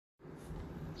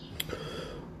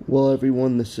Well,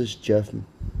 everyone, this is Jeff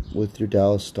with your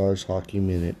Dallas Stars Hockey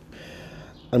Minute.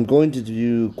 I'm going to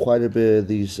do quite a bit of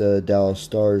these Dallas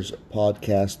Stars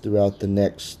podcasts throughout the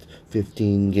next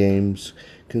 15 games,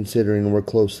 considering we're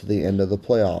close to the end of the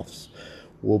playoffs.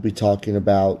 We'll be talking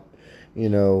about,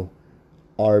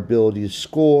 our ability to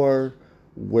score,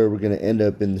 where we're going to end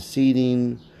up in the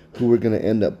seeding, who we're going to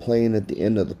end up playing at the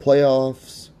end of the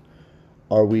playoffs.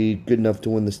 Are we good enough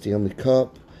to win the Stanley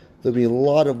Cup? There'll be a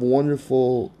lot of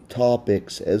wonderful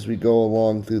topics as we go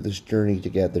along through this journey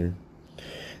together.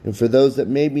 And for those that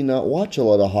maybe not watch a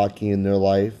lot of hockey in their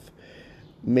life,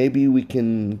 maybe we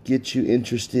can get you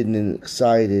interested and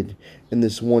excited in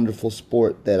this wonderful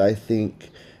sport that I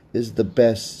think is the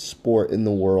best sport in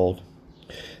the world.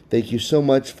 Thank you so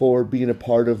much for being a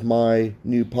part of my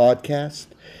new podcast,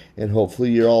 and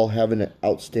hopefully you're all having an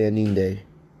outstanding day.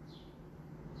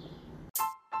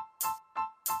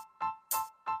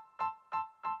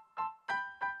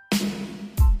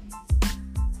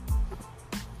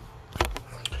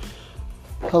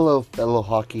 Hello, fellow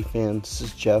hockey fans. This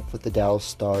is Jeff with the Dallas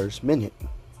Stars Minute.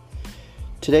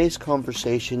 Today's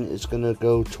conversation is going to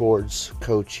go towards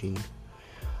coaching.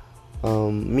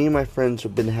 Me and my friends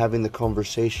have been having the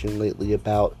conversation lately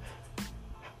about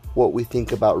what we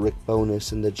think about Rick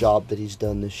BOWNESS and the job that he's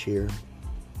done this year.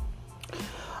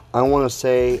 I want to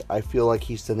say I feel like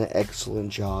he's done an excellent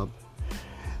job.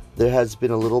 There has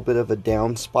been a little bit of a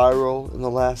down spiral in the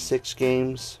last 6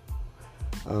 games.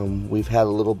 We've had a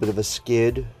little bit of a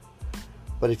skid,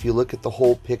 but if you look at the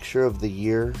whole picture of the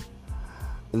year,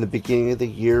 in the beginning of the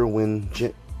year when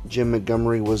Jim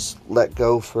Montgomery was let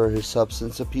go for his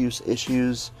substance abuse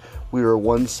issues, we were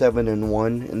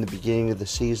 1-7-1 in the beginning of the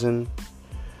season.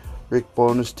 Rick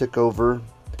BOWNESS took over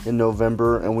in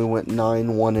November and we went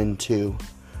 9-1-2,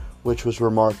 which was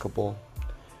remarkable.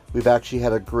 We've actually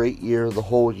had a great year the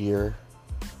whole year.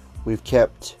 We've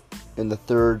kept in the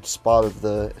 3rd spot of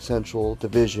the Central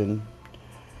Division.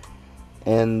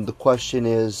 And the question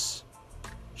is,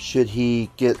 should he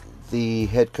get the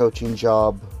head coaching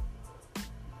job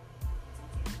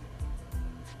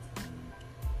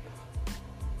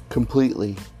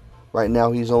completely? Right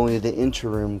now he's only the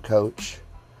interim coach.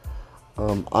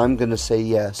 I'm going to say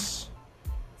yes.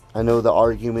 I know the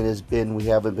argument has been we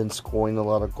haven't been scoring a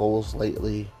lot of goals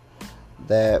lately,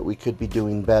 that we could be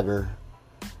doing better.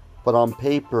 But on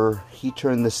paper, he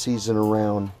turned the season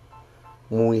around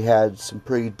when we had some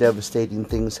pretty devastating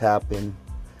things happen,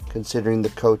 considering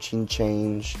the coaching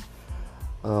change.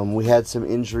 We had some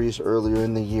injuries earlier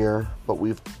in the year, but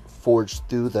we've forged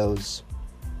through those.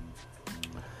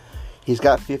 He's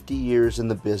got 50 years in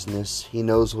the business. He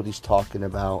knows what he's talking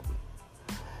about.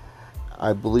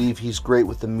 I believe he's great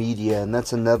with the media, and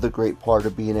that's another great part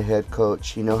of being a head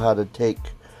coach. You know how to take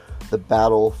the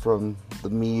battle from the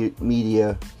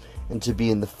media and to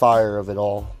be in the fire of it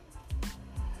all.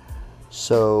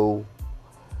 So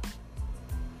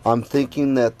I'm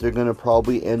thinking that they're going to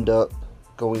probably end up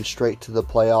going straight to the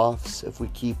playoffs if we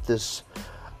keep this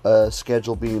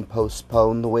schedule being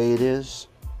postponed the way it is.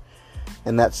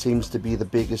 And that seems to be the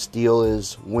biggest deal,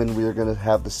 is when we're going to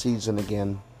have the season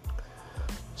again.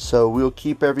 So we'll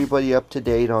keep everybody up to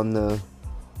date on the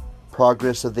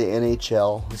progress of the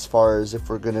NHL as far as if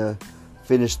we're going to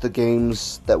finish the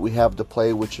games that we have to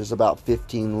play, which is about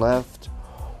 15 left,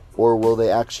 or will they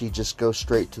actually just go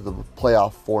straight to the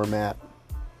playoff format,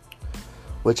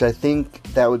 which I think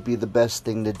that would be the best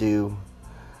thing to do.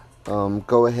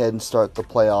 Go ahead and start the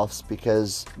playoffs,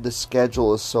 because the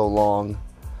schedule is so long.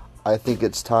 I think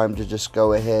it's time to just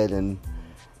go ahead and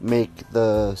make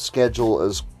the schedule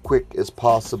as quick as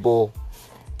possible.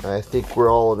 I think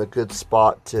we're all in a good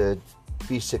spot to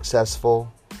be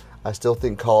successful. I still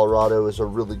think Colorado is a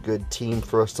really good team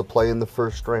for us to play in the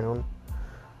first round.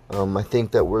 I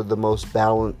think that we're the most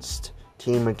balanced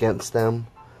team against them.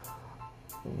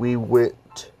 We went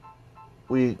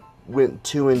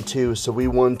 2-2, so we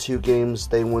won 2 games,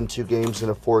 they won 2 games in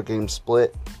a 4-game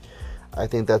split. I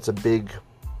think that's a big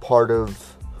part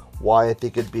of why I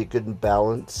think it'd be a good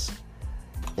balance.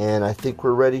 And I think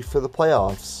we're ready for the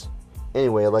playoffs.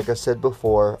 Anyway, like I said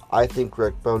before, I think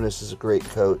Rick BOWNESS is a great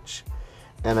coach,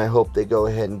 and I hope they go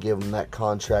ahead and give him that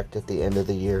contract at the end of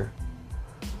the year.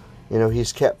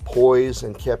 He's kept poise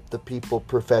and kept the people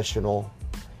professional,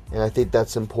 and I think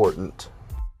that's important.